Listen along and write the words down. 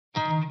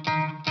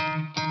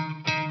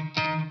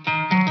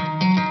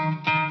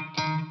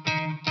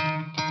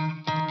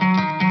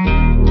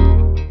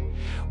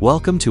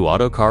Welcome to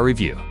Autocar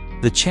Review,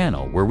 the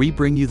channel where we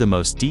bring you the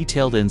most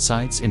detailed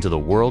insights into the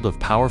world of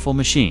powerful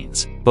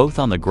machines, both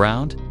on the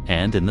ground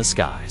and in the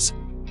skies.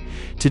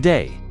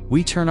 Today,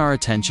 we turn our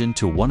attention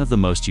to one of the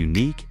most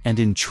unique and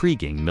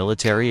intriguing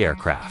military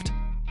aircraft.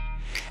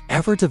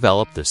 Ever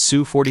developed the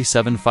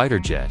Su-47 fighter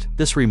jet,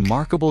 this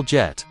remarkable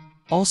jet,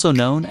 also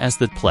known as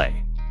the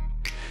Play.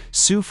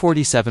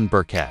 Su-47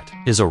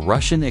 Berkut is a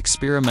Russian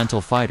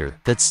experimental fighter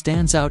that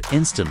stands out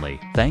instantly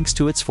thanks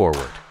to its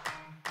forward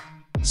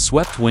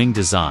swept-wing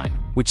design,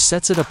 which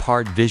sets it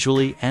apart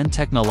visually and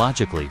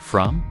technologically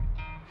from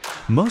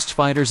most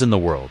fighters in the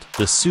world.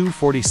 The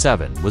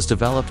Su-47 was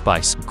developed by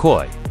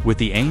Sukhoi with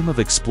the aim of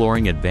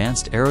exploring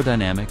advanced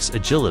aerodynamics,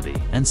 agility,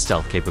 and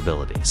stealth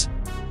capabilities.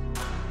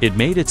 It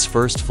made its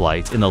first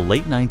flight in the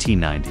late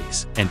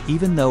 1990s, and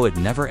even though it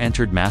never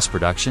entered mass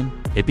production,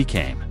 it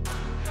became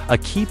a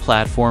key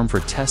platform for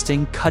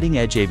testing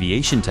cutting-edge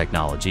aviation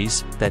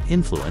technologies that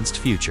influenced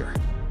future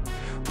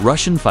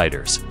Russian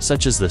fighters,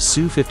 such as the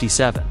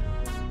Su-47.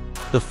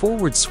 The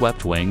forward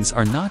swept wings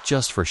are not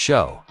just for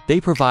show, they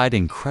provide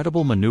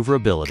incredible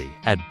maneuverability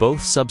at both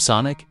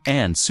subsonic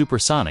and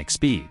supersonic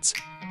speeds,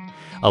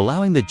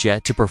 allowing the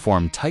jet to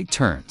perform tight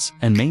turns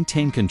and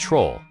maintain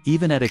control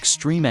even at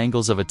extreme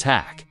angles of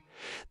attack.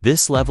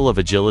 This level of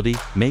agility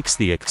makes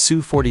the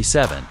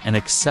Su-47 an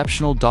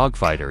exceptional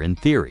dogfighter in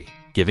theory,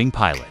 giving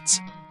pilots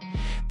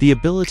the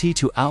ability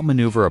to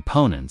outmaneuver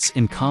opponents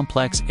in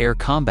complex air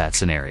combat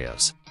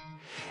scenarios.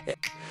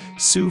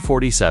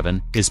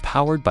 Su-47 is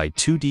powered by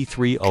two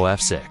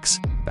D3OF6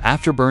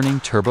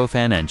 afterburning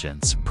turbofan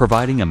engines,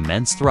 providing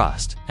immense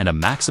thrust and a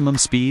maximum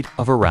speed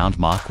of around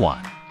Mach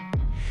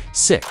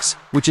 1.6,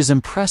 which is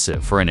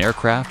impressive for an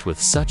aircraft with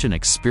such an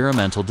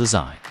experimental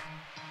design.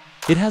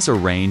 It has a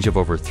range of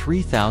over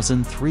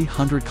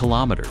 3,300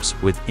 kilometers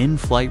with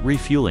in-flight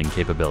refueling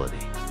capability.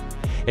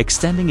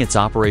 Extending its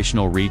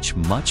operational reach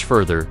much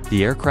further,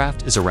 the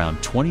aircraft is around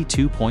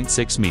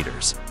 22.6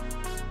 meters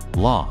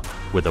long,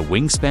 with a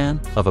wingspan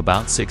of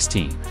about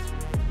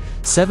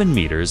 16.7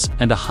 meters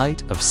and a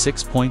height of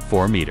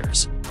 6.4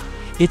 meters.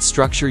 Its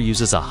structure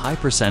uses a high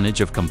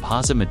percentage of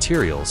composite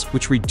materials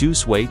which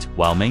reduce weight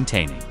while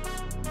maintaining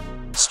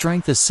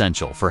strength,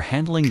 essential for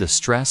handling the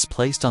stress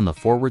placed on the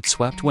forward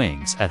swept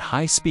wings at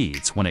high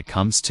speeds. When it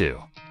comes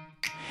to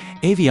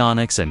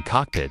avionics and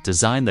cockpit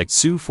design, the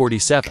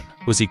Su-47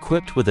 was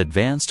equipped with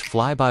advanced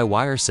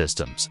fly-by-wire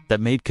systems that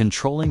made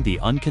controlling the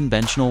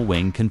unconventional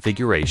wing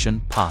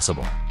configuration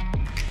possible.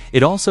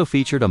 It also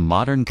featured a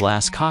modern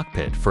glass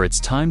cockpit for its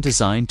time,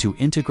 designed to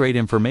integrate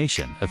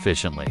information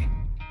efficiently.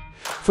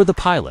 For the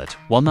pilot,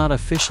 while not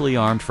officially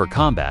armed for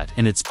combat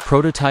in its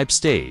prototype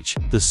stage,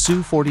 the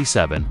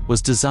Su-47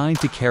 was designed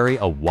to carry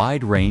a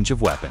wide range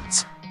of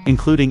weapons,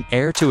 including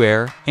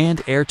air-to-air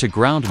and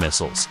air-to-ground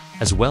missiles,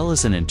 as well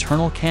as an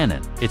internal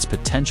cannon. Its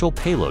potential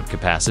payload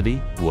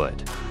capacity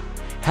would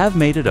have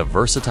made it a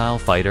versatile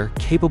fighter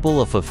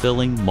capable of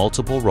fulfilling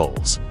multiple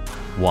roles.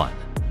 One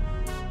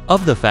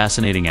of the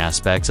fascinating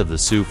aspects of the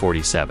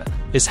Su-47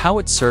 is how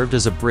it served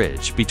as a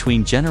bridge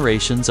between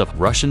generations of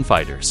Russian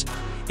fighters.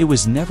 It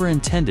was never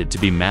intended to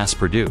be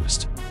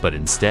mass-produced, but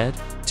instead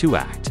to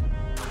act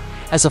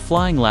as a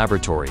flying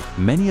laboratory.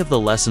 Many of the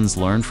lessons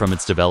learned from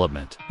its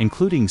development,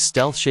 including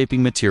stealth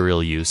shaping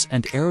material use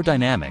and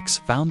aerodynamics,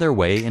 found their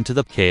way into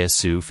the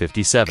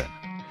Su-57,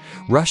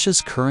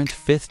 Russia's current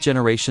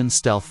fifth-generation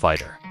stealth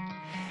fighter.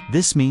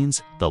 This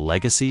means the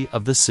legacy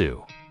of the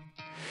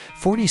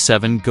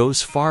Su-47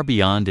 goes far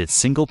beyond its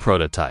single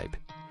prototype.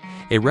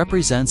 It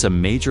represents a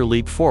major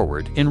leap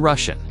forward in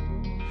Russian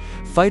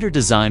fighter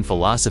design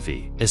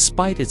philosophy.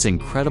 Despite its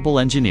incredible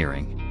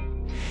engineering,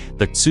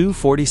 the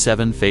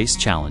Su-47 faced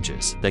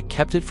challenges that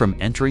kept it from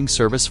entering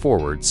service.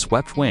 Forward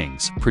swept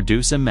wings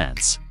produce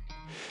immense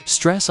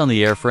stress on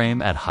the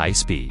airframe at high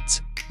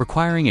speeds,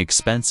 requiring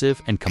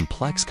expensive and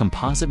complex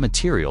composite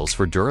materials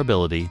for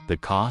durability. The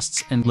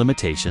costs and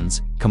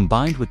limitations,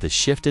 combined with the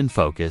shift in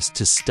focus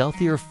to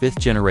stealthier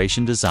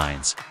fifth-generation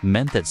designs,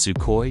 meant that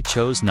Sukhoi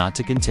chose not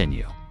to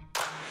continue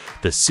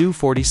the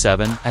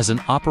Su-47 as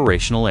an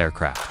operational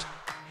aircraft.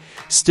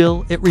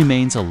 Still, it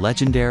remains a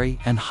legendary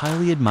and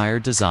highly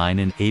admired design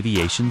in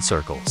aviation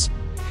circles.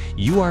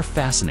 You are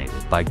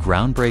fascinated by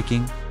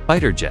groundbreaking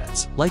fighter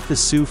jets like the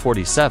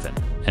Su-47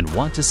 and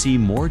want to see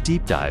more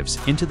deep dives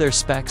into their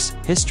specs,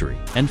 history,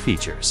 and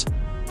features?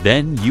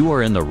 Then you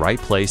are in the right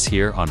place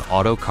here on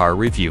Autocar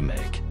Review.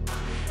 Make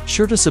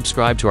sure to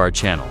subscribe to our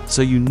channel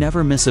so you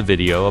never miss a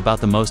video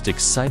about the most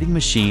exciting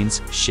machines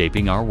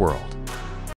shaping our world.